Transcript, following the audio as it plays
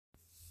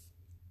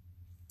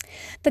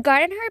The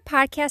Garden Heart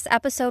Podcast,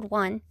 Episode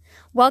 1.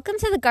 Welcome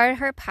to the Garden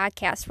Heart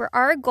Podcast, where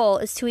our goal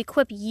is to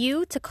equip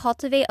you to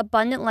cultivate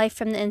abundant life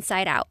from the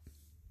inside out.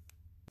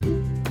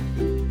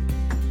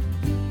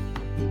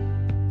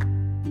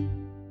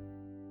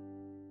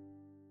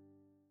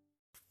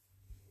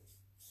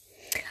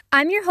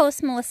 I'm your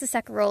host, Melissa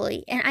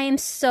Secaroli, and I am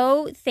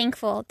so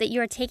thankful that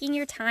you are taking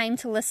your time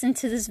to listen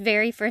to this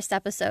very first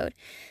episode.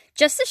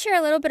 Just to share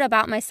a little bit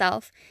about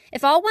myself,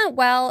 if all went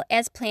well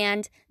as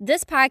planned,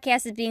 this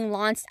podcast is being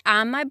launched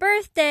on my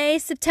birthday,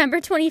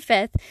 September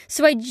 25th,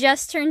 so I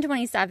just turned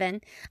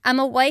 27. I'm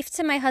a wife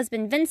to my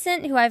husband,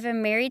 Vincent, who I've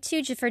been married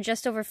to for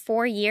just over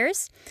 4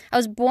 years. I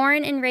was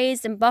born and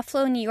raised in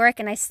Buffalo, New York,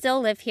 and I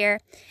still live here.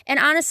 And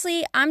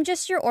honestly, I'm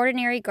just your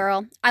ordinary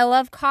girl. I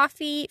love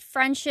coffee,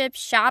 friendship,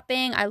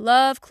 shopping, I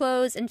love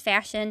clothes and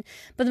fashion,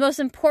 but the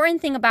most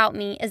important thing about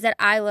me is that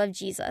I love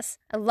Jesus.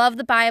 I love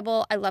the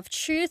Bible, I love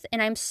truth,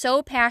 and I'm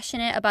so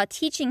passionate about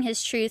teaching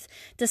his truth,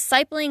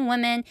 discipling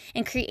women,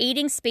 and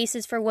creating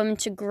spaces for women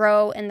to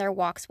grow in their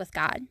walks with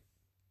God.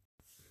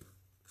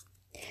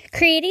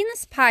 Creating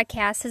this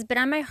podcast has been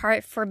on my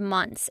heart for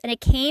months, and it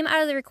came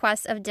out of the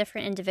requests of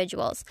different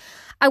individuals.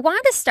 I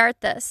wanted to start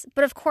this,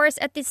 but of course,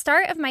 at the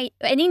start of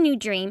any new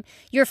dream,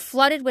 you're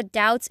flooded with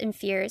doubts and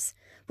fears.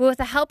 But with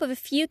the help of a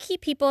few key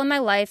people in my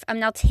life, I'm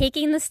now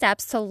taking the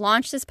steps to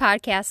launch this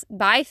podcast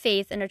by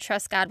faith and to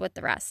trust God with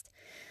the rest.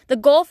 The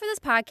goal for this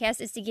podcast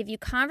is to give you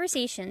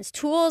conversations,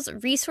 tools,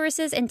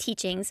 resources, and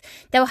teachings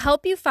that will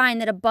help you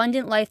find that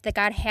abundant life that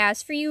God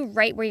has for you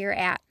right where you're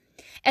at.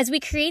 As we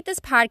create this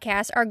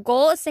podcast, our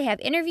goal is to have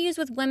interviews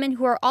with women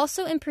who are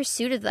also in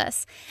pursuit of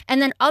this,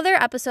 and then other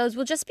episodes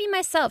will just be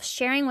myself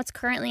sharing what's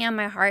currently on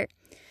my heart.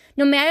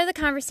 No matter the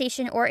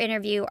conversation or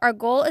interview, our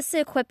goal is to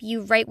equip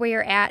you right where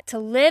you're at to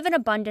live in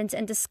abundance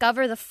and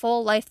discover the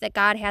full life that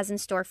God has in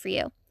store for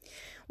you.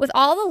 With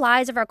all the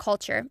lies of our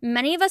culture,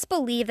 many of us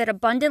believe that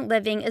abundant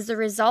living is the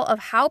result of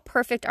how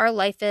perfect our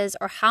life is,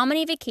 or how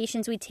many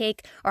vacations we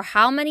take, or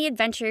how many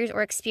adventures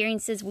or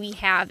experiences we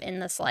have in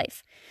this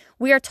life.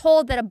 We are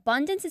told that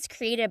abundance is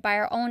created by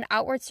our own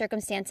outward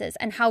circumstances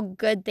and how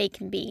good they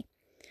can be.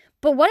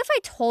 But what if I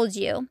told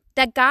you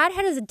that God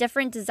has a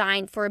different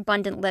design for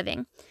abundant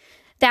living?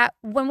 That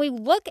when we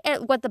look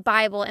at what the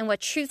Bible and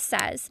what truth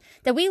says,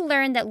 that we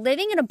learn that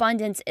living in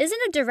abundance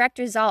isn't a direct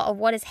result of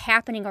what is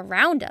happening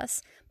around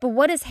us, but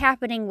what is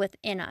happening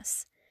within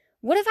us.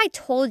 What if I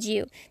told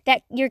you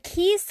that your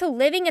keys to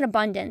living in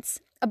abundance,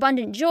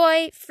 abundant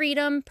joy,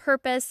 freedom,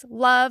 purpose,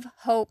 love,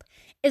 hope,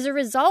 is a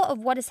result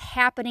of what is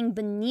happening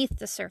beneath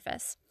the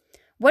surface?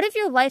 What if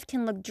your life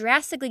can look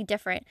drastically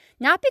different,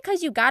 not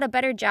because you got a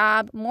better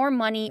job, more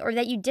money, or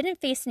that you didn't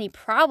face any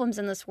problems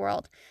in this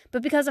world,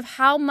 but because of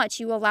how much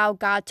you allow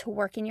God to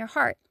work in your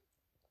heart?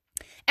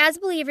 As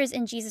believers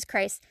in Jesus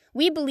Christ,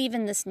 we believe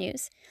in this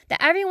news,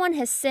 that everyone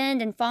has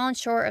sinned and fallen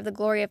short of the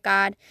glory of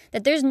God,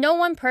 that there's no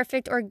one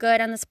perfect or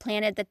good on this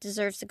planet that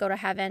deserves to go to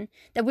heaven,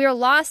 that we are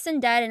lost and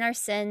dead in our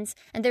sins,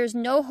 and there's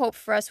no hope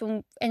for us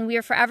and we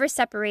are forever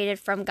separated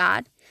from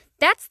God.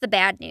 That's the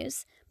bad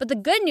news. But the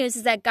good news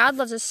is that God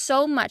loves us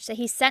so much that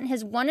he sent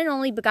his one and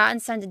only begotten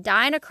Son to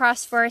die on a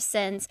cross for our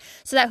sins,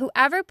 so that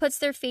whoever puts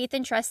their faith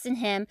and trust in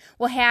him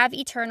will have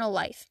eternal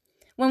life.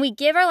 When we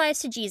give our lives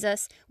to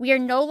Jesus, we are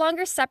no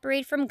longer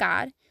separated from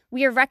God.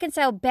 We are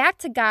reconciled back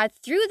to God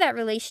through that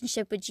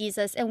relationship with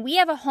Jesus, and we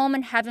have a home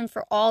in heaven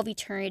for all of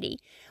eternity.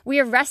 We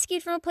are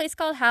rescued from a place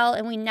called hell,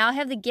 and we now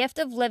have the gift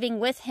of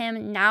living with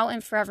him now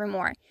and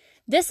forevermore.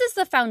 This is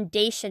the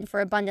foundation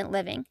for abundant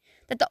living.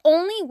 That the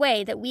only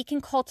way that we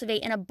can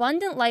cultivate an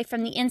abundant life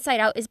from the inside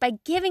out is by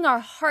giving our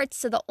hearts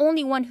to the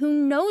only one who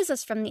knows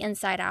us from the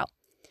inside out.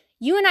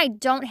 You and I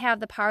don't have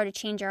the power to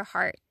change our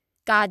heart.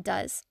 God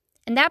does.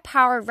 And that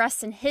power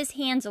rests in his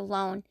hands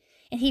alone.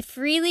 And he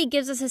freely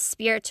gives us his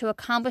spirit to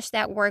accomplish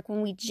that work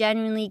when we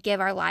genuinely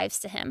give our lives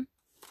to him.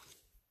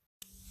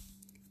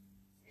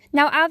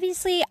 Now,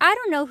 obviously, I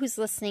don't know who's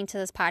listening to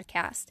this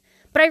podcast,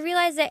 but I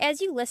realize that as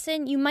you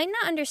listen, you might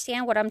not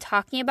understand what I'm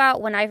talking about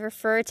when I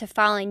refer to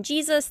following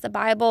Jesus, the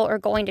Bible, or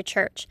going to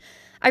church.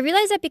 I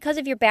realize that because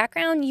of your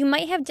background, you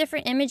might have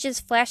different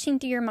images flashing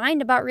through your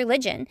mind about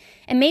religion,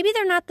 and maybe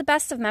they're not the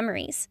best of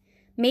memories.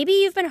 Maybe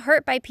you've been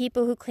hurt by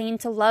people who claim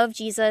to love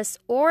Jesus,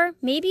 or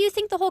maybe you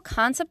think the whole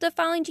concept of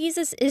following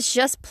Jesus is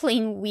just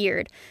plain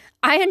weird.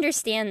 I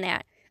understand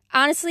that.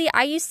 Honestly,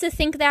 I used to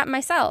think that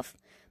myself.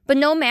 But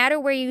no matter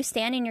where you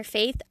stand in your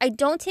faith, I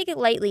don't take it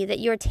lightly that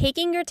you're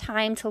taking your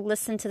time to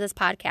listen to this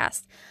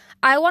podcast.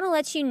 I want to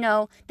let you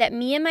know that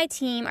me and my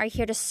team are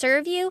here to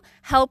serve you,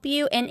 help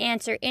you, and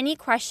answer any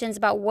questions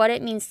about what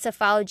it means to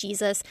follow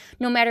Jesus,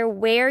 no matter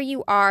where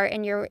you are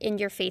in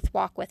your faith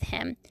walk with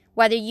him.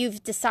 Whether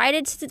you've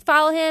decided to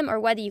follow him or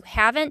whether you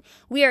haven't,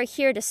 we are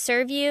here to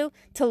serve you,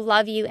 to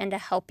love you, and to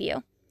help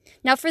you.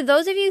 Now, for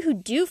those of you who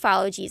do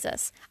follow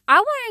Jesus, I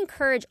want to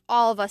encourage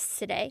all of us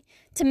today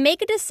to make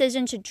a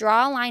decision to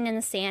draw a line in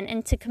the sand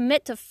and to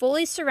commit to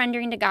fully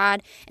surrendering to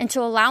God and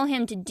to allow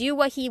him to do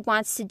what he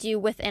wants to do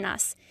within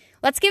us.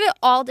 Let's give it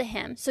all to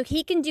him so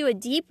he can do a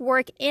deep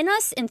work in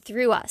us and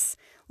through us.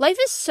 Life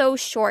is so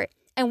short,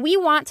 and we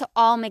want to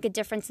all make a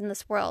difference in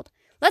this world.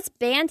 Let's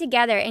band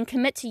together and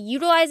commit to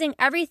utilizing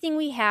everything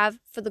we have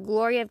for the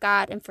glory of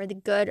God and for the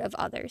good of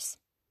others.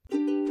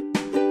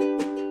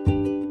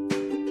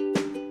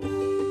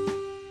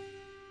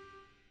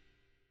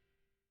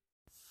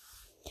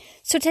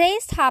 So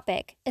today's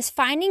topic is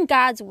finding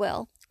God's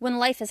will when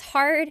life is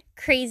hard,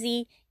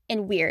 crazy,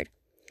 and weird.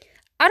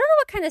 I don't know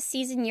what kind of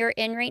season you're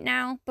in right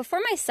now, but for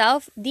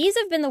myself, these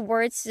have been the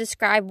words to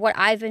describe what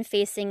I've been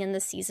facing in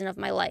this season of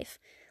my life.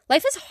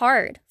 Life is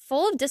hard,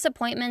 full of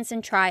disappointments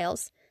and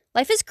trials.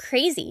 Life is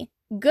crazy,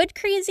 good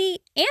crazy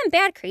and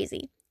bad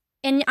crazy.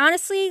 And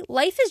honestly,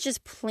 life is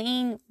just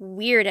plain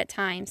weird at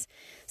times.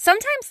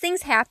 Sometimes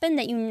things happen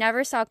that you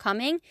never saw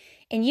coming,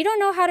 and you don't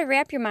know how to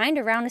wrap your mind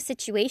around a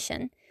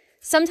situation.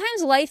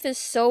 Sometimes life is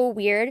so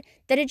weird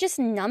that it just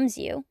numbs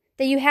you,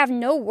 that you have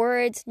no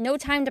words, no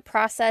time to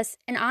process,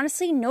 and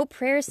honestly, no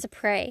prayers to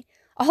pray.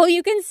 All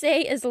you can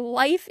say is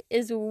life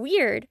is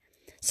weird.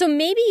 So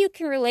maybe you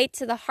can relate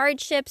to the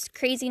hardships,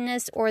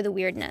 craziness, or the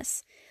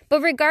weirdness.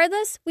 But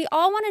regardless, we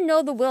all want to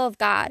know the will of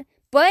God.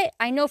 But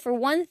I know for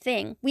one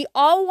thing, we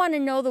all want to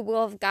know the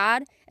will of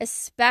God,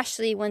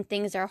 especially when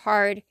things are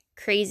hard,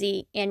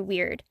 crazy, and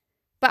weird.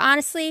 But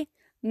honestly,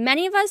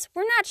 many of us,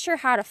 we're not sure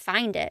how to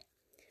find it.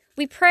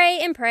 We pray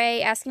and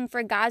pray, asking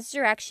for God's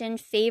direction,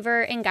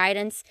 favor, and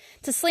guidance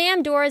to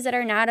slam doors that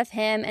are not of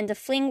Him and to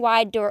fling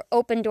wide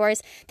open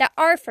doors that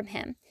are from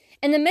Him.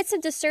 In the midst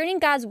of discerning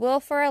God's will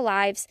for our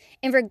lives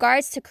in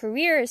regards to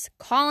careers,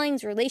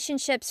 callings,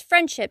 relationships,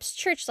 friendships,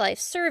 church life,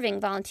 serving,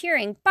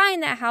 volunteering,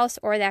 buying that house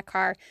or that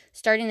car,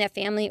 starting that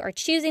family, or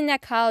choosing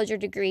that college or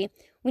degree,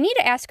 we need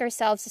to ask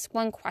ourselves this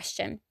one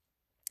question.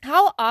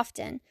 How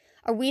often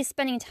are we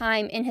spending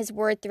time in His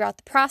Word throughout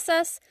the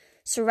process,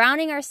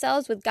 surrounding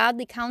ourselves with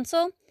godly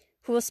counsel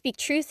who will speak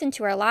truth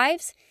into our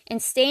lives,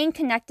 and staying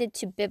connected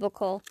to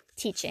biblical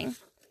teaching?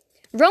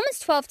 Romans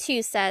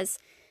 12:2 says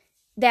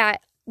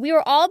that we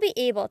will all be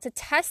able to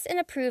test and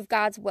approve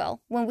God's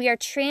will when we are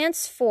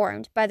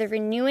transformed by the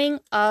renewing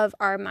of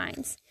our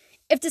minds.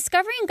 If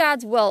discovering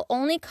God's will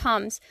only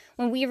comes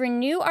when we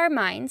renew our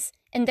minds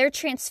and they're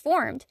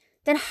transformed,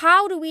 then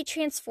how do we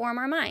transform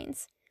our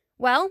minds?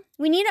 Well,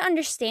 we need to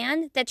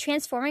understand that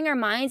transforming our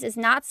minds is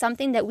not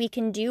something that we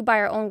can do by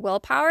our own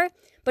willpower,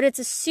 but it's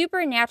a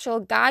supernatural,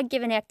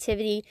 God-given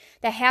activity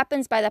that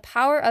happens by the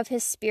power of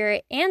His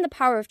Spirit and the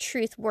power of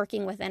truth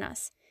working within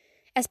us.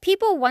 As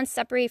people once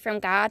separated from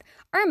God,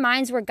 our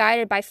minds were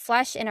guided by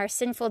flesh and our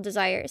sinful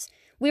desires.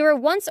 We were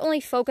once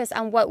only focused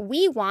on what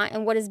we want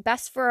and what is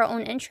best for our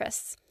own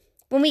interests.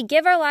 When we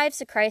give our lives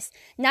to Christ,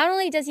 not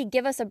only does He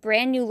give us a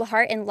brand new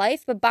heart and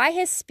life, but by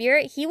His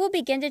Spirit, He will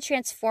begin to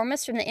transform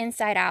us from the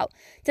inside out,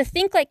 to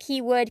think like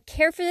He would,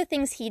 care for the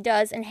things He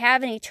does, and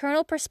have an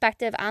eternal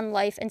perspective on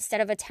life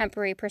instead of a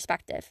temporary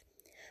perspective.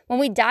 When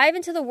we dive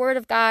into the Word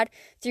of God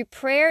through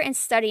prayer and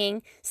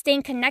studying,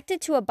 staying connected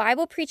to a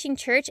Bible-preaching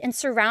church, and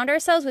surround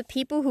ourselves with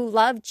people who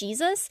love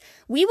Jesus,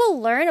 we will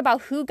learn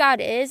about who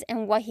God is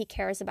and what He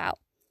cares about.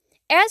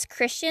 As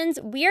Christians,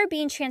 we are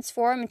being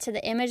transformed into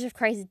the image of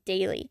Christ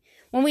daily.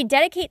 When we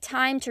dedicate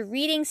time to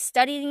reading,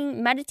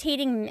 studying,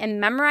 meditating, and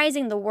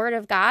memorizing the Word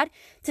of God,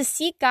 to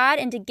seek God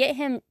and to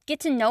get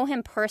to know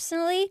Him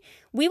personally,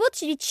 we will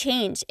be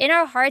changed in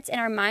our hearts and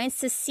our minds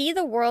to see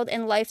the world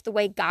and life the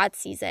way God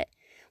sees it.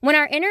 When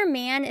our inner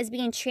man is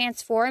being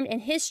transformed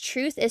and His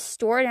truth is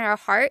stored in our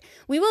heart,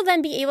 we will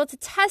then be able to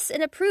test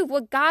and approve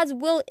what God's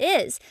will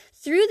is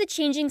through the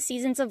changing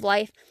seasons of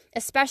life,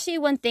 especially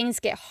when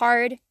things get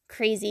hard,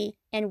 crazy,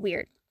 and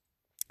weird.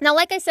 Now,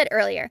 like I said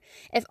earlier,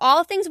 if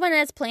all things went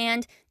as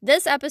planned,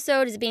 this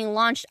episode is being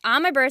launched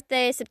on my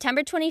birthday,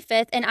 September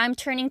 25th, and I'm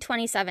turning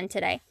 27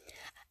 today.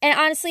 And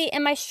honestly,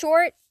 in my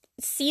short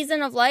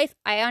season of life,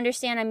 I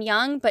understand I'm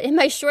young, but in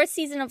my short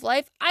season of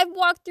life, I've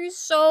walked through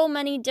so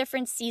many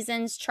different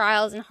seasons,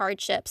 trials, and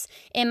hardships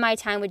in my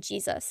time with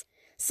Jesus.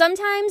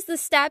 Sometimes the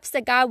steps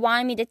that God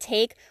wanted me to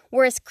take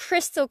were as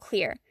crystal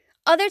clear.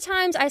 Other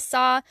times I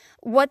saw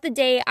what the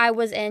day I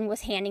was in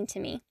was handing to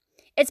me.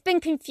 It's been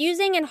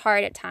confusing and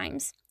hard at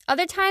times.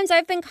 Other times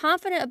I've been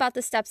confident about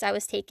the steps I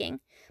was taking.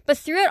 But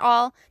through it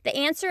all, the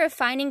answer of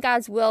finding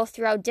God's will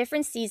throughout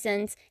different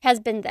seasons has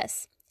been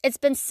this. It's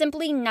been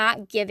simply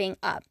not giving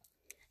up.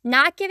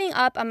 Not giving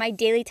up on my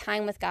daily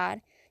time with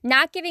God.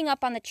 Not giving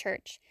up on the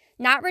church.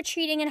 Not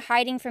retreating and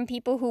hiding from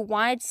people who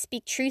wanted to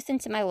speak truth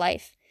into my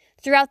life.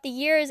 Throughout the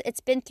years, it's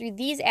been through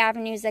these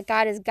avenues that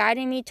God is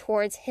guiding me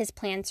towards His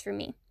plans for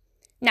me.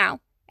 Now,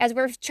 as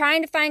we're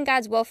trying to find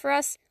God's will for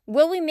us,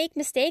 will we make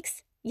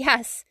mistakes?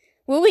 Yes.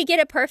 Will we get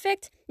it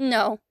perfect?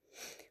 No.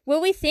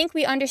 Will we think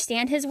we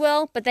understand His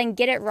will, but then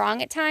get it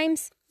wrong at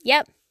times?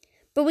 Yep.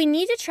 But we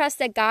need to trust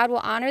that God will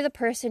honor the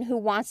person who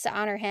wants to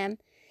honor Him.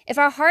 If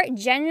our heart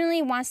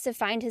genuinely wants to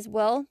find His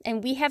will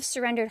and we have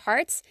surrendered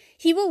hearts,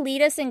 He will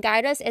lead us and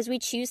guide us as we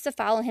choose to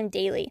follow Him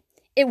daily.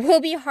 It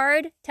will be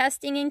hard,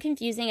 testing, and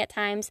confusing at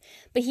times,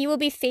 but He will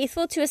be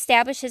faithful to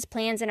establish His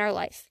plans in our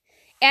life.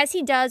 As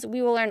He does,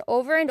 we will learn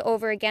over and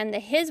over again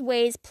that His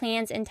ways,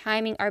 plans, and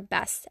timing are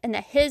best, and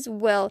that His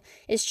will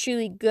is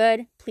truly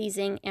good,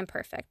 pleasing, and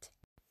perfect.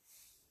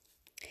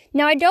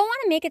 Now, I don't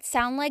want to make it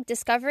sound like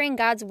discovering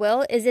God's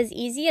will is as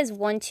easy as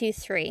 1, 2,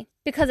 3,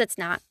 because it's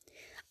not.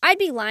 I'd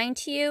be lying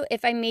to you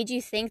if I made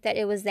you think that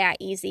it was that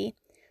easy.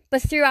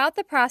 But throughout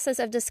the process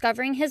of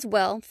discovering His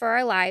will for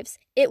our lives,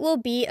 it will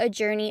be a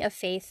journey of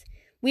faith.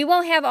 We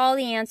won't have all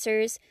the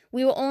answers.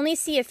 We will only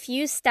see a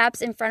few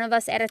steps in front of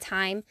us at a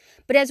time.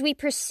 But as we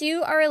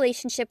pursue our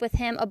relationship with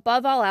Him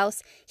above all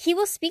else, He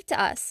will speak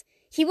to us.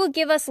 He will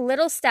give us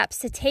little steps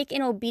to take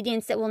in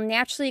obedience that will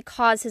naturally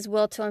cause His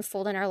will to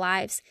unfold in our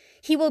lives.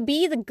 He will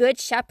be the good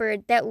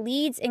shepherd that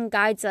leads and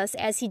guides us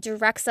as He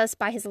directs us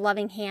by His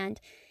loving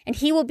hand. And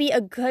He will be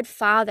a good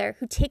Father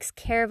who takes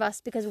care of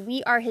us because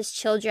we are His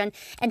children,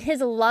 and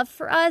His love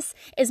for us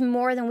is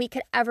more than we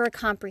could ever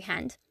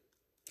comprehend.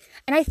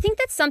 And I think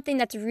that's something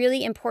that's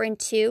really important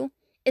too,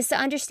 is to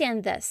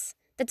understand this,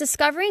 that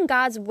discovering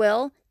God's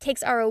will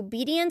takes our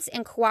obedience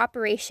and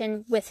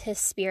cooperation with His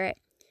Spirit.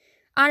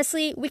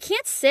 Honestly, we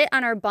can't sit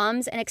on our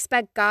bums and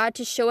expect God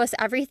to show us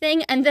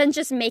everything and then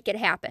just make it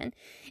happen.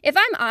 If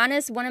I'm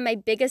honest, one of my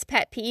biggest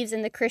pet peeves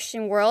in the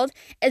Christian world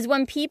is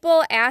when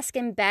people ask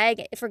and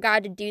beg for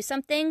God to do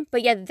something,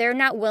 but yet they're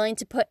not willing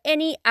to put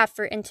any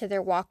effort into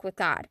their walk with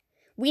God.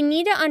 We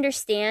need to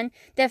understand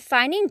that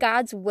finding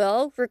God's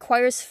will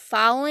requires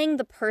following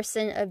the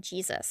person of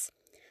Jesus.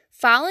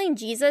 Following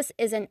Jesus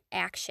is an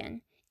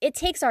action. It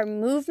takes our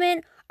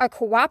movement, our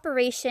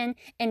cooperation,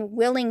 and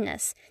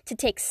willingness to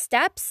take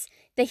steps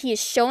that He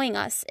is showing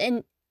us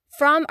and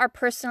from our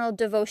personal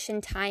devotion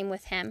time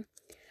with Him.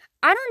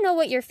 I don't know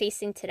what you're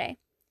facing today.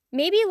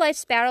 Maybe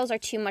life's battles are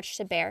too much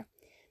to bear.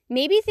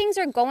 Maybe things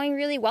are going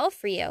really well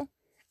for you.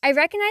 I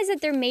recognize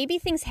that there may be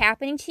things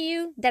happening to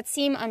you that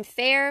seem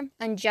unfair,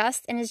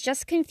 unjust, and is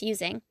just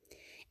confusing.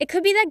 It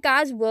could be that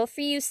God's will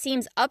for you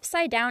seems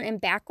upside down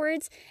and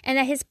backwards, and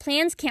that His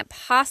plans can't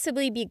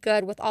possibly be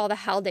good with all the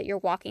hell that you're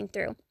walking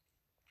through.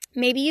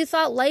 Maybe you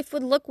thought life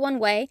would look one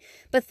way,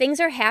 but things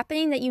are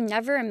happening that you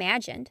never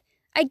imagined.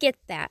 I get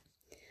that.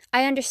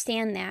 I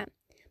understand that.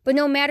 But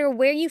no matter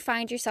where you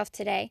find yourself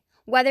today,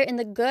 whether in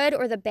the good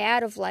or the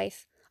bad of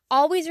life,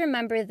 always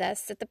remember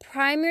this, that the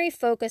primary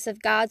focus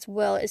of God's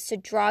will is to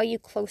draw you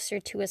closer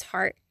to His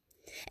heart.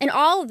 In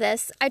all of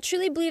this, I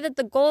truly believe that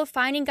the goal of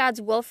finding God's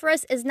will for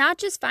us is not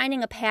just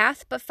finding a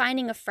path, but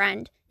finding a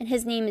friend, and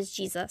His name is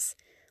Jesus.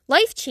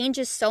 Life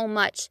changes so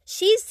much.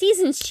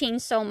 Seasons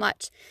change so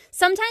much.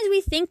 Sometimes we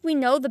think we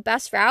know the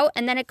best route,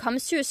 and then it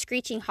comes to a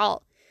screeching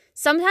halt.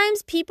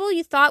 Sometimes people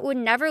you thought would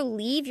never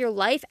leave your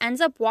life ends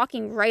up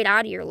walking right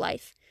out of your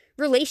life.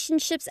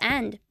 Relationships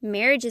end.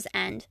 Marriages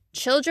end.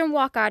 Children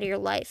walk out of your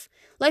life.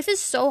 Life is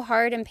so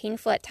hard and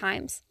painful at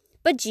times.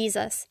 But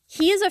Jesus,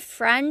 He is a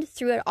friend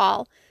through it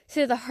all.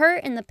 Through the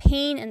hurt and the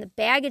pain and the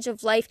baggage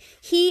of life,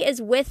 He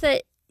is with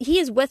it. He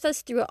is with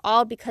us through it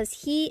all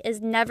because He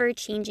is never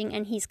changing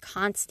and He's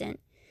constant.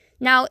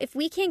 Now, if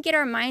we can't get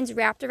our minds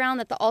wrapped around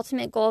that the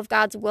ultimate goal of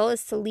God's will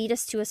is to lead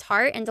us to His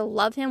heart and to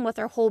love Him with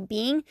our whole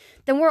being,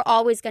 then we're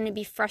always going to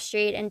be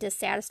frustrated and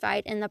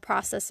dissatisfied in the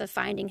process of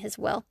finding His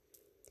will.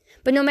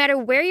 But no matter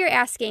what you're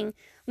asking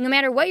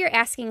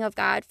of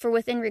God for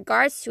within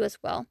regards to His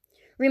will,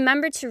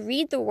 remember to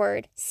read the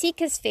Word, seek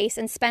His face,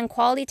 and spend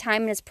quality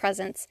time in His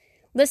presence.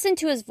 Listen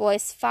to His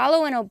voice,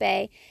 follow and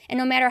obey, and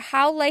no matter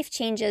how life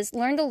changes,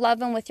 learn to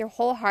love Him with your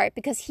whole heart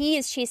because He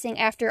is chasing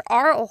after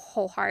our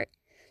whole heart.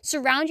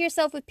 Surround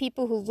yourself with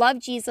people who love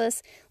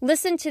Jesus,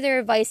 listen to their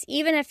advice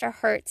even if it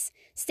hurts,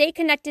 stay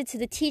connected to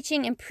the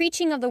teaching and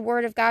preaching of the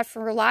Word of God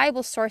from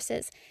reliable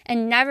sources,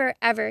 and never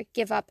ever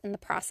give up in the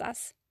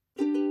process.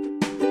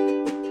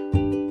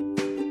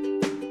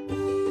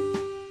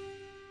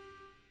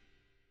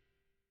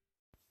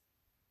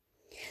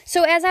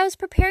 So as I was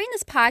preparing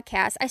this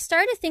podcast, I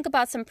started to think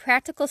about some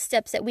practical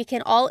steps that we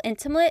can all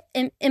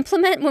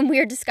implement when we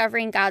are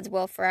discovering God's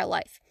will for our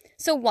life.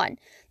 So 1,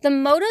 the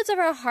motives of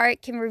our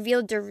heart can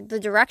reveal the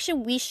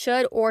direction we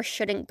should or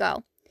shouldn't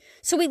go.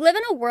 So we live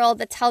in a world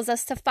that tells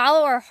us to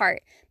follow our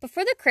heart, but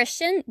for the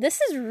Christian,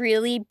 this is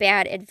really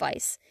bad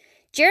advice.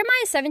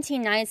 Jeremiah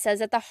 17:9 says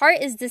that the heart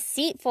is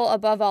deceitful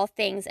above all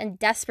things and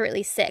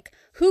desperately sick.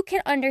 Who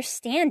can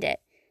understand it?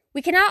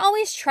 We cannot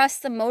always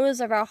trust the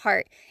motives of our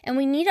heart, and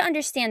we need to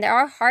understand that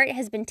our heart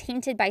has been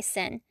tainted by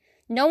sin.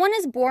 No one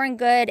is born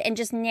good and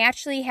just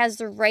naturally has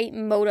the right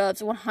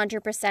motives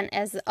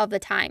 100% of the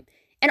time.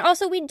 And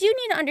also, we do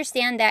need to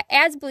understand that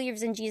as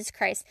believers in Jesus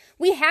Christ,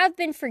 we have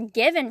been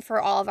forgiven for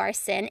all of our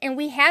sin, and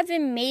we have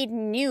been made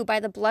new by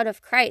the blood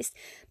of Christ.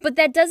 But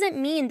that doesn't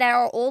mean that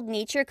our old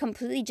nature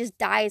completely just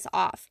dies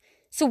off.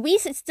 So we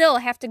still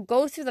have to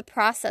go through the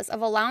process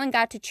of allowing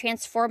God to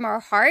transform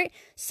our heart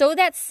so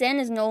that sin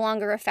is no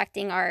longer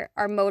affecting our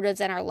motives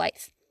and our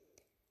life.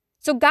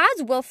 So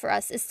God's will for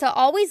us is to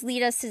always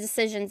lead us to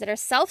decisions that are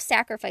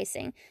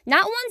self-sacrificing,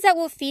 not ones that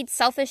will feed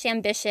selfish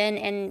ambition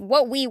and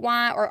what we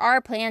want or our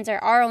plans or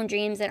our own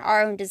dreams and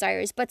our own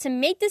desires, but to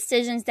make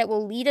decisions that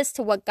will lead us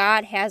to what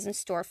God has in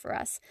store for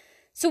us.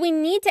 So we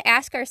need to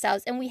ask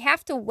ourselves, and we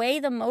have to weigh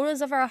the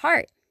motives of our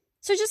heart.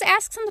 So just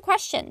ask some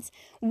questions.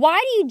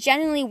 Why do you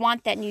genuinely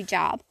want that new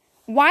job?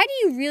 Why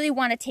do you really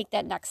want to take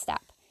that next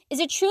step? Is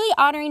it truly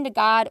honoring to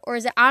God, or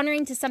is it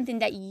honoring to something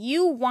that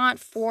you want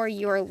for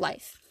your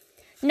life?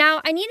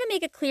 Now, I need to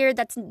make it clear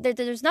that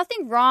there's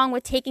nothing wrong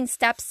with taking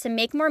steps to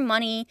make more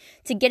money,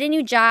 to get a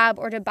new job,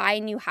 or to buy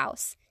a new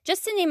house,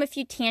 just to name a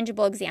few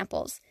tangible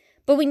examples.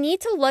 But we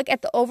need to look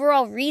at the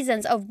overall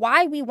reasons of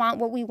why we want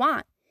what we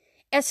want.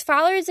 As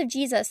followers of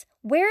Jesus,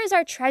 where is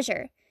our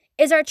treasure?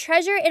 Is our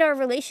treasure in our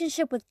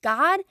relationship with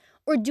God,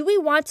 or do we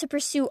want to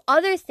pursue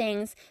other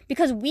things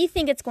because we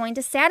think it's going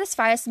to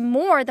satisfy us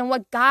more than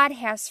what God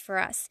has for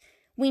us?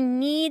 We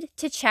need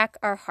to check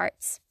our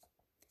hearts.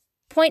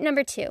 Point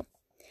number 2.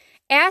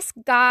 Ask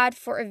God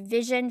for a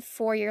vision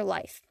for your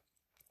life.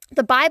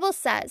 The Bible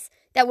says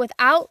that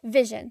without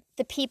vision,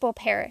 the people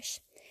perish.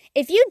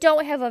 If you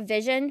don't have a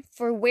vision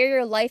for where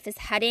your life is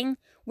heading,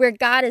 where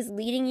God is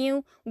leading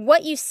you,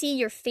 what you see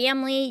your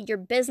family, your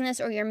business,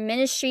 or your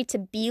ministry to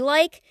be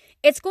like,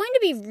 it's going to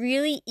be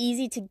really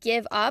easy to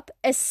give up,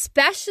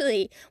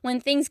 especially when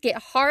things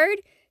get hard,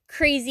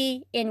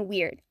 crazy, and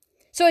weird.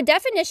 So a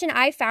definition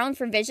I found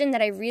for vision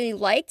that I really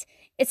liked,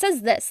 it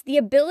says this: the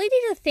ability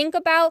to think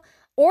about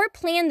or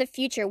plan the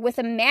future with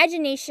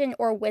imagination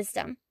or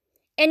wisdom.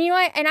 And you know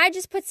what? And I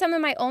just put some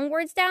of my own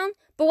words down,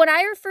 but when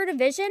I refer to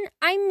vision,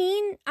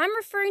 I'm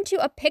referring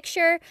to a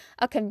picture,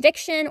 a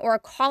conviction, or a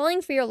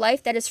calling for your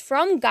life that is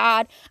from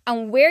God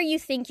on where you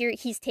think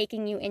He's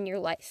taking you in your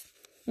life.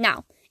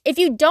 Now, if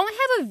you don't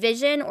have a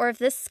vision, or if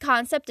this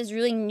concept is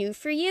really new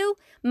for you,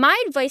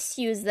 my advice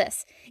to you is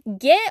this: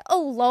 get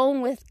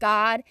alone with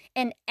God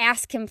and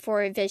ask Him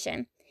for a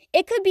vision.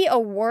 It could be a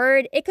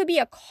word, it could be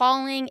a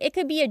calling, it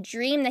could be a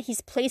dream that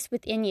He's placed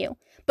within you.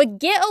 But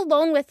get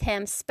alone with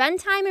Him, spend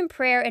time in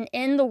prayer and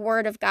in the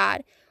Word of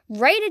God.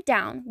 Write it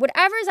down.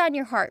 Whatever's on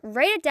your heart,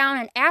 write it down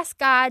and ask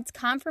God's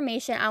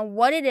confirmation on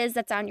what it is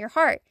that's on your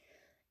heart.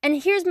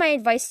 And here's my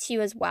advice to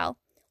you as well.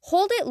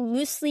 Hold it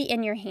loosely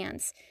in your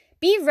hands.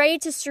 Be ready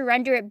to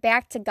surrender it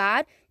back to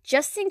God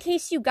just in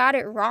case you got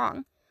it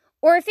wrong,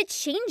 or if it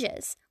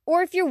changes.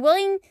 Or if you're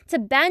willing to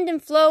bend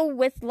and flow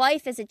with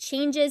life as it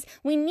changes.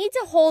 We need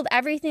to hold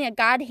everything that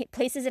God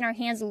places in our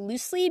hands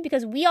loosely,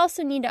 because we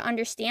also need to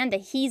understand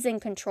that He's in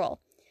control.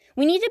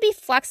 We need to be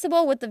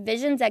flexible with the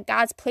visions that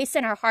God's placed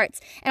in our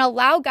hearts and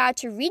allow God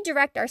to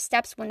redirect our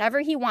steps whenever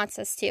He wants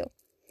us to.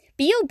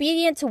 Be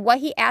obedient to what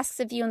He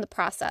asks of you in the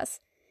process.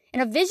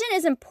 And a vision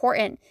is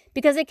important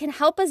because it can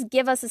help us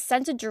give us a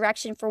sense of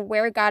direction for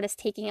where God is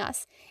taking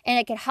us. And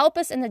it can help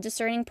us in the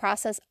discerning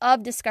process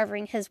of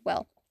discovering His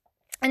will.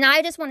 And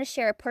I just want to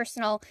share a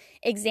personal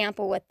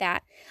example with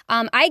that.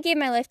 I gave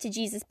my life to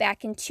Jesus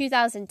back in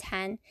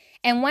 2010.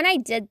 And when I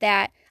did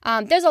that,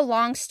 there's a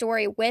long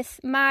story with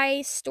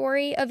my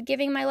story of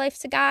giving my life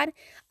to God.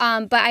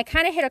 But I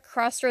kind of hit a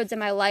crossroads in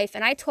my life.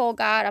 And I told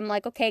God, I'm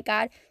like, okay,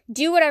 God,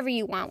 do whatever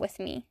you want with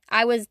me.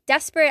 I was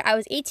desperate. I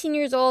was 18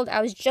 years old.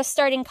 I was just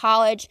starting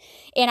college.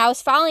 And I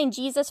was following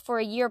Jesus for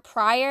a year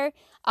prior.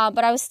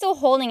 But I was still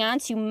holding on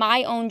to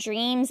my own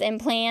dreams and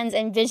plans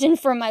and vision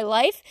for my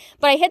life.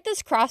 But I hit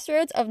this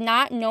crossroads of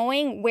not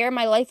knowing where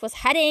my life was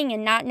heading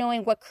and not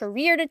knowing what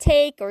career to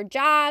take or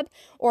job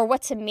or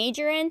what to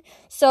major in.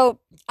 So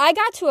I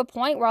got to a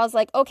point where I was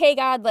like, okay,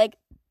 God, like,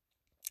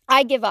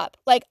 I give up.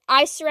 Like,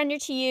 I surrender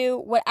to you,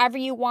 whatever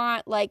you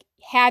want, like,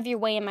 have your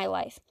way in my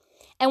life.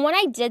 And when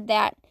I did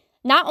that,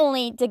 not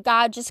only did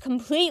God just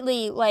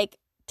completely,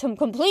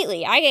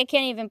 I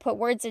can't even put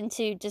words in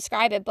to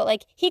describe it, but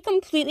like, He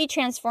completely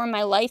transformed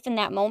my life in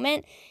that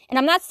moment. And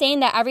I'm not saying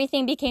that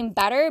everything became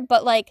better,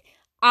 but like,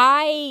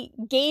 I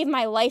gave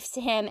my life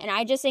to Him and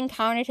I just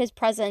encountered His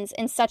presence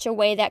in such a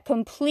way that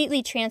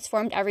completely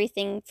transformed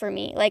everything for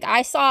me. Like,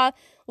 I saw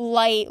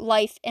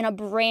life in a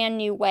brand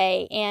new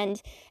way.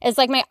 And it's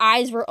like my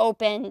eyes were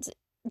opened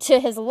to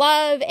His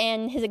love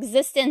and His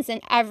existence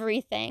and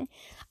everything.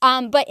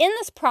 But in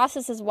this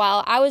process as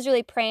well, I was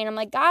really praying. I'm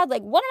like, God,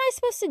 like, what am I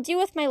supposed to do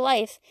with my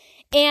life?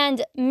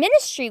 And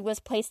ministry was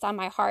placed on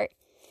my heart.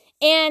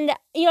 And,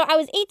 I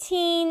was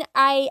 18.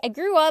 I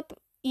grew up,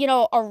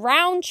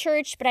 around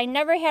church, but I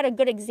never had a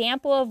good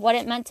example of what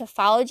it meant to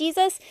follow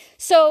Jesus.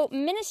 So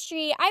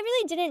ministry, I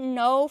really didn't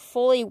know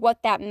fully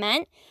what that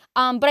meant.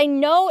 But I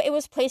know it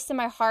was placed in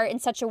my heart in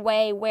such a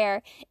way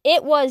where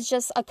it was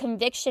just a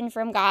conviction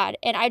from God.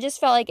 And I just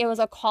felt like it was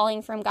a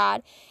calling from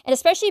God. And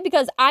especially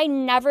because I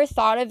never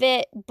thought of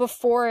it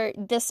before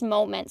this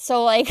moment.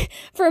 So like,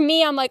 for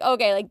me, I'm like,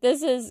 okay, like,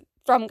 this is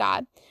from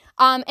God.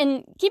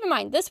 And keep in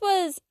mind, this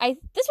was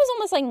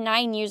almost like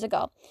 9 years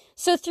ago.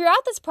 So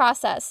throughout this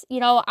process,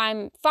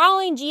 I'm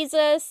following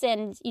Jesus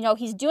and,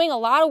 He's doing a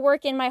lot of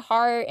work in my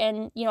heart.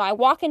 And, I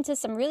walk into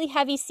some really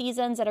heavy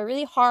seasons that are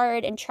really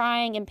hard and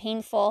trying and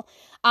painful.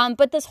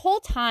 But this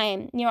whole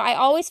time, I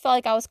always felt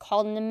like I was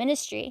called into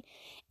ministry.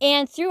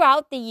 And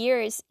throughout the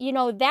years,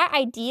 that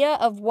idea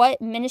of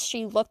what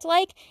ministry looked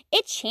like,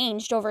 it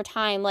changed over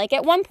time. Like,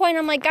 at one point,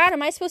 I'm like, God,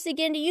 am I supposed to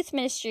get into youth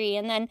ministry?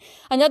 And then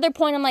another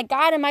point, I'm like,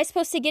 God, am I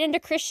supposed to get into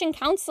Christian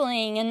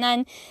counseling? And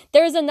then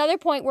there was another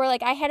point where,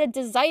 like, I had a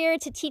desire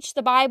to teach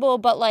the Bible,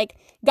 but, like,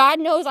 God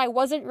knows I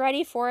wasn't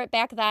ready for it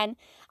back then.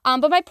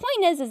 But my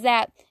point is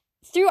that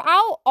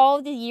throughout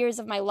all the years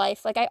of my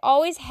life, like I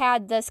always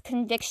had this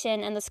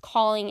conviction and this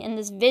calling and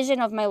this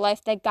vision of my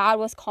life that God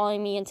was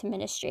calling me into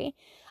ministry.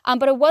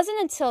 But it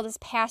wasn't until this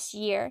past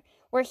year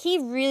where he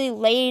really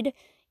laid,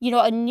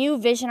 a new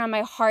vision on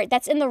my heart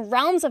that's in the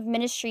realms of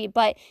ministry,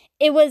 but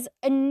it was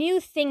a new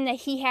thing that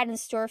he had in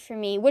store for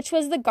me, which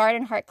was the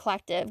Garden Heart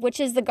Collective, which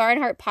is the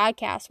Garden Heart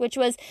podcast, which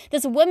was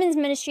this women's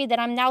ministry that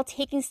I'm now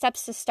taking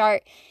steps to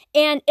start.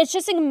 And it's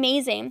just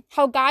amazing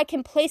how God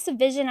can place a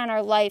vision on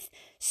our life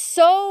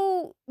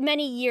so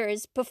many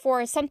years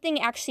before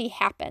something actually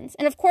happens.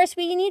 And of course,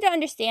 we need to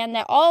understand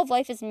that all of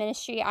life is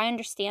ministry. I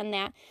understand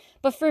that.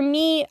 But for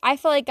me, I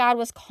feel like God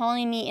was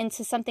calling me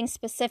into something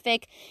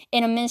specific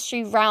in a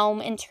ministry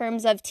realm in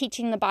terms of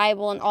teaching the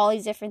Bible and all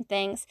these different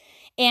things.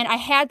 And I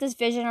had this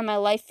vision on my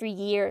life for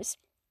years.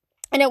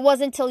 And it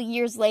wasn't until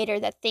years later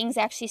that things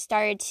actually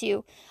started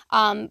to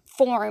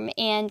form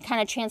and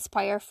kind of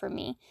transpire for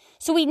me.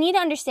 So we need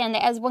to understand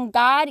that as when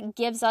God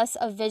gives us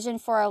a vision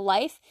for our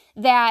life,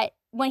 that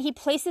when he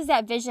places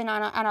that vision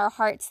on our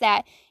hearts,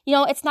 that,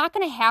 it's not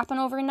going to happen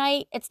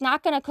overnight. It's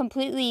not going to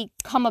completely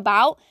come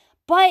about,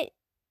 but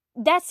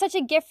that's such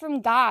a gift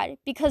from God,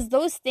 because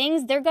those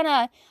things, they're going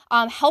to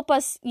help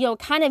us,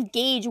 kind of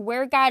gauge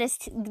where God is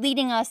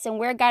leading us and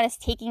where God is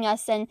taking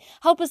us, and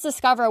help us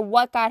discover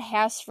what God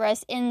has for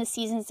us in the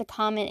seasons to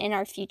come and in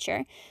our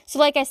future. So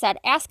like I said,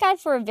 ask God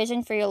for a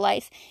vision for your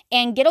life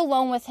and get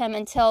alone with him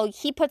until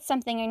he puts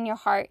something in your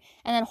heart,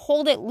 and then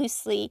hold it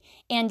loosely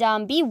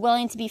and be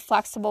willing to be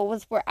flexible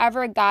with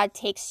wherever God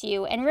takes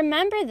you. And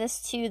remember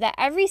this too, that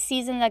every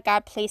season that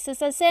God places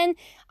us in,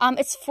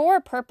 it's for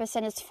a purpose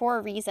and it's for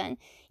a reason.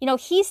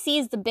 He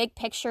sees the big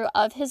picture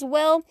of his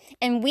will,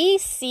 and we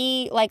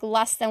see like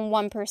less than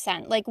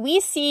 1%. Like we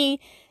see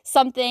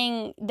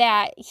something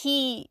that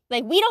we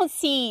don't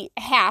see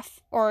half,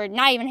 or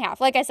not even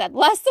half. Like I said,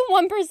 less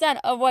than 1%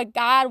 of what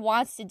God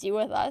wants to do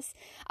with us.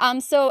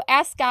 So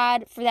ask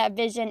God for that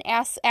vision,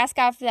 ask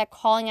God for that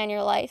calling on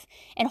your life,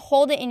 and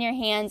hold it in your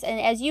hands. And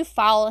as you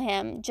follow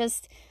him,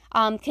 just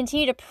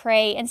continue to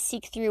pray and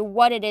seek through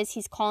what it is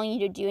he's calling you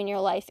to do in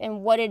your life,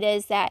 and what it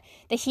is that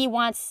he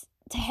wants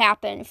to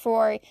happen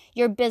for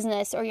your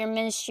business or your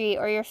ministry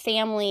or your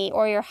family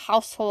or your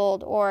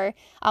household, or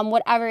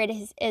whatever it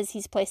is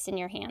he's placed in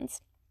your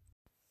hands.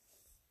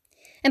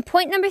 And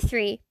point number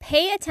 3,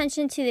 pay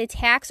attention to the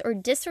attacks or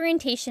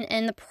disorientation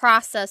in the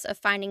process of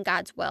finding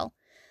God's will.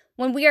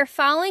 When we are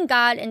following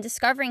God and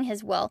discovering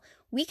his will,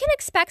 we can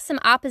expect some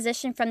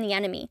opposition from the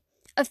enemy.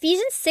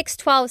 Ephesians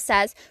 6:12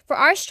 says, "For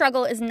our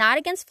struggle is not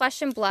against flesh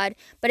and blood,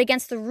 but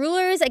against the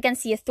rulers,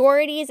 against the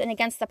authorities, and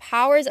against the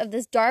powers of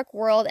this dark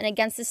world, and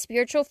against the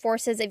spiritual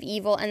forces of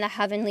evil in the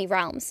heavenly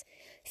realms."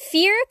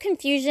 Fear,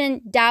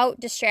 confusion, doubt,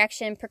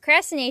 distraction,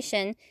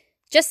 procrastination,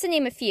 just to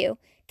name a few,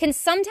 can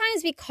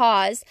sometimes be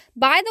caused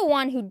by the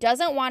one who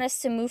doesn't want us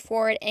to move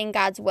forward in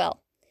God's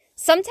will.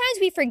 Sometimes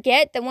we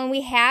forget that when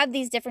we have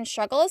these different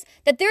struggles,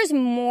 that there's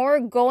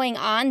more going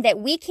on that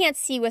we can't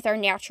see with our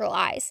natural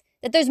eyes,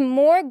 that there's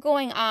more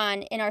going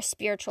on in our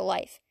spiritual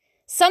life.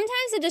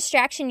 Sometimes the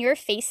distraction you're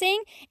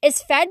facing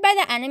is fed by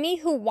the enemy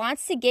who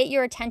wants to get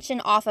your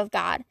attention off of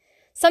God.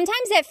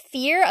 Sometimes that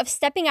fear of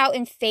stepping out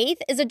in faith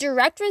is a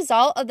direct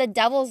result of the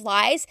devil's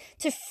lies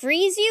to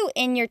freeze you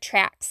in your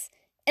tracks.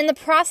 In the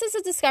process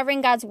of discovering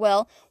God's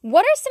will,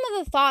 what are some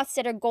of the thoughts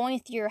that are going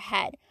through your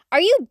head? Are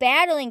you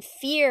battling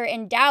fear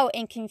and doubt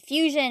and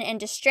confusion and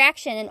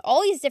distraction and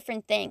all these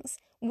different things?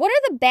 What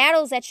are the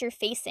battles that you're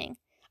facing?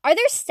 Are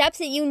there steps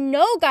that you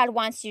know God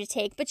wants you to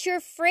take, but you're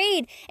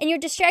afraid and you're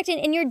distracted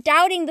and you're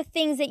doubting the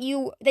things that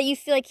you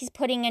feel like he's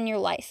putting in your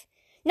life?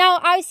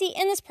 Now, obviously,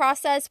 in this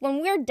process, when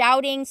we're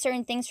doubting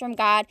certain things from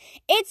God,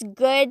 it's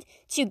good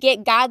to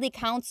get godly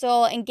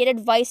counsel and get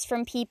advice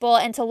from people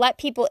and to let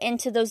people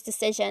into those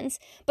decisions.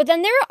 But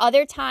then there are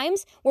other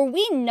times where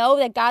we know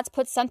that God's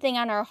put something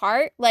on our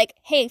heart, like,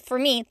 hey, for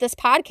me, this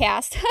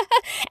podcast,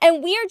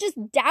 and we are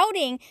just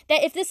doubting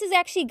that if this is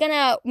actually going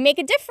to make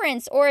a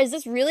difference, or is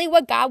this really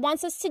what God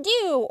wants us to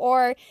do,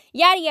 or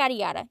yada, yada,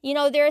 yada.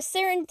 There are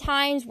certain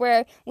times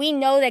where we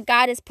know that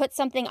God has put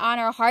something on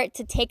our heart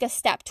to take a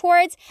step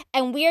towards,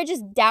 and we are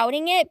just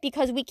doubting it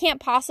because we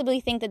can't possibly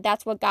think that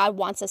that's what God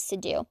wants us to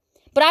do.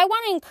 But I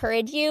want to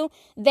encourage you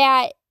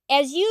that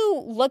as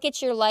you look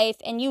at your life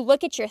and you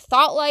look at your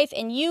thought life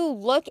and you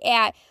look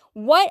at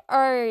what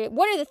are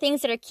the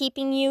things that are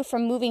keeping you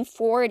from moving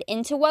forward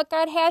into what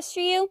God has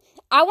for you,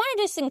 I want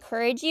to just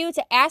encourage you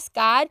to ask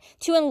God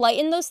to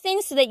enlighten those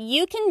things so that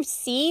you can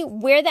see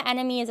where the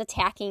enemy is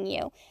attacking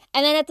you.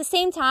 And then at the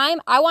same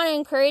time, I want to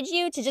encourage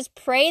you to just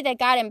pray that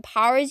God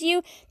empowers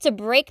you to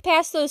break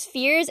past those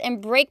fears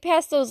and break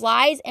past those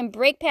lies and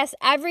break past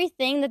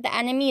everything that the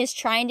enemy is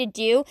trying to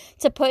do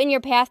to put in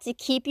your path to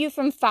keep you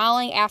from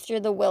following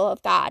after the will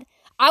of God.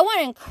 I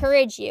want to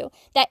encourage you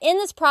that in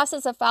this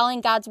process of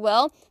following God's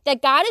will,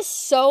 that God is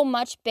so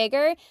much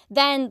bigger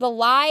than the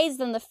lies,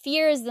 than the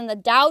fears, than the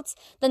doubts,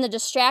 than the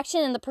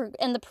distraction and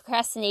the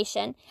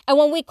procrastination. And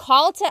when we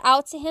call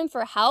out to him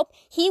for help,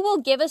 he will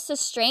give us the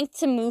strength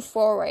to move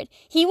forward.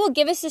 He will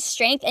give us the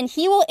strength, and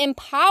he will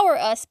empower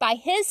us by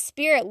his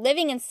Spirit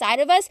living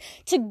inside of us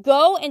to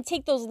go and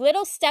take those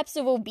little steps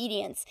of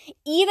obedience,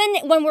 even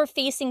when we're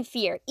facing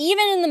fear,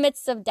 even in the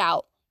midst of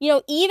doubt.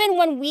 Even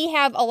when we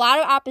have a lot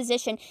of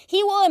opposition,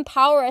 he will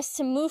empower us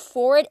to move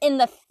forward in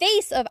the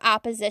face of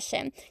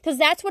opposition. Because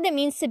that's what it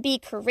means to be a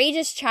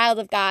courageous child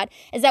of God,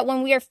 is that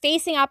when we are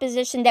facing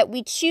opposition, that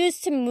we choose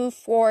to move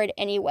forward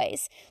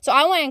anyways. So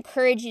I want to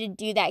encourage you to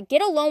do that.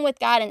 Get alone with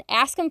God and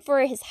ask him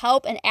for his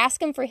help and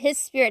ask him for his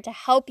Spirit to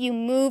help you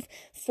move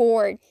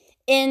forward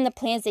in the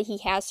plans that he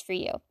has for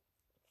you.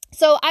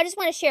 So I just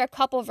want to share a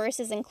couple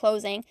verses in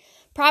closing.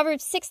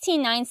 Proverbs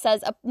 16:9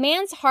 says, "A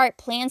man's heart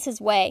plans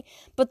his way,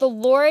 but the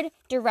Lord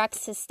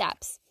directs his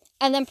steps."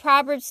 And then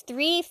Proverbs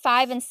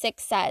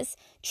 3:5-6 says,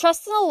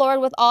 "Trust in the Lord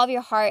with all of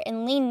your heart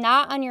and lean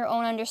not on your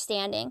own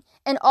understanding.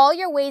 In all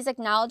your ways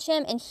acknowledge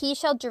him, and he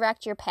shall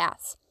direct your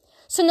paths."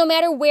 So no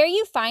matter where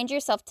you find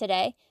yourself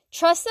today,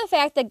 trust the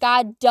fact that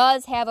God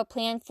does have a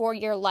plan for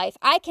your life.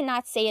 I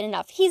cannot say it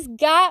enough. He's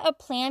got a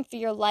plan for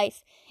your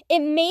life. It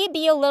may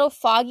be a little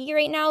foggy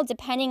right now,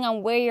 depending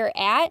on where you're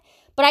at,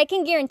 but I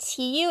can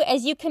guarantee you,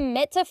 as you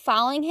commit to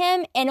following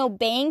him and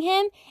obeying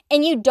him,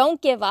 and you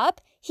don't give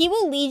up, he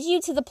will lead you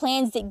to the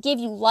plans that give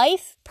you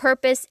life,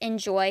 purpose, and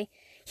joy.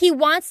 He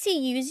wants to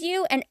use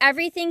you and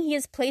everything he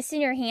has placed in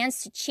your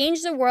hands to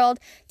change the world,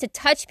 to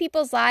touch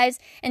people's lives,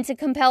 and to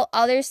compel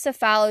others to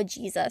follow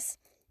Jesus.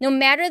 No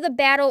matter the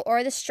battle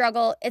or the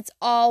struggle, it's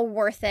all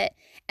worth it.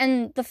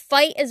 And the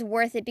fight is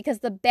worth it because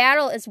the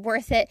battle is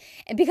worth it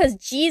and because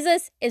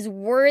Jesus is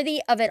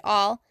worthy of it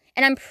all.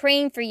 And I'm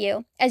praying for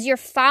you as you're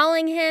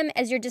following him,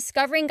 as you're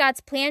discovering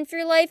God's plan for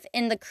your life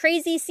in the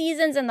crazy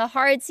seasons and the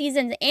hard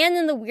seasons and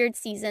in the weird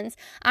seasons.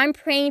 I'm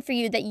praying for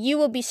you that you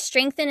will be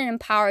strengthened and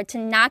empowered to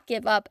not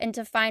give up and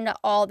to find out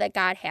all that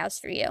God has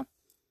for you.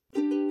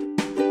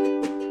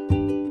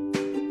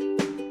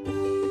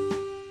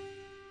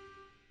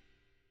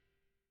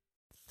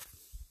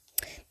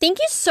 Thank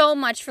you so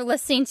much for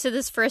listening to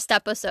this first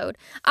episode.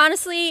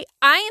 Honestly,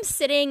 I am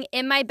sitting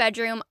in my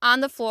bedroom on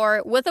the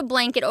floor with a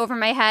blanket over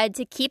my head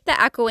to keep the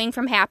echoing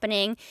from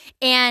happening.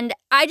 And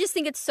I just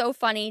think it's so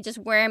funny just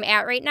where I'm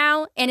at right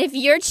now. And if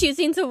you're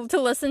choosing to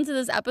listen to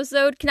this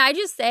episode, can I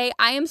just say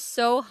I am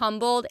so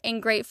humbled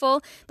and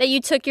grateful that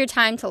you took your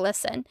time to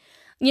listen.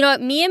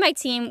 Me and my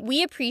team,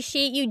 we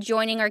appreciate you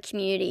joining our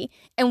community,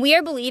 and we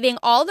are believing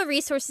all the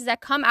resources that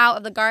come out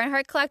of the Garden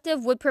Heart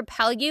Collective would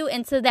propel you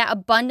into that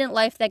abundant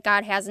life that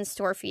God has in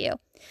store for you.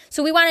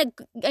 So we want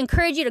to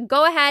encourage you to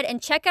go ahead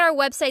and check out our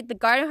website,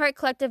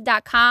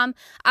 thegardenheartcollective.com.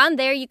 On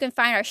there, you can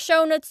find our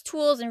show notes,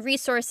 tools, and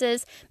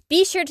resources.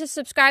 Be sure to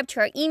subscribe to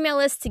our email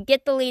list to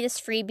get the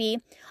latest freebie.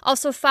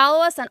 Also,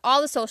 follow us on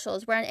all the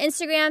socials. We're on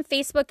Instagram,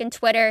 Facebook, and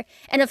Twitter.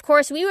 And of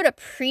course, we would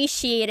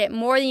appreciate it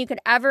more than you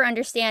could ever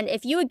understand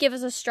if you would give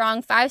us a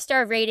strong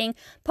 5-star rating,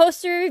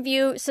 post a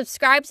review,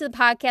 subscribe to the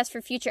podcast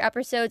for future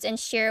episodes, and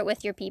share it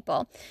with your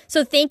people.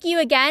 So thank you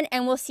again,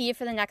 and we'll see you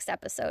for the next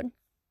episode.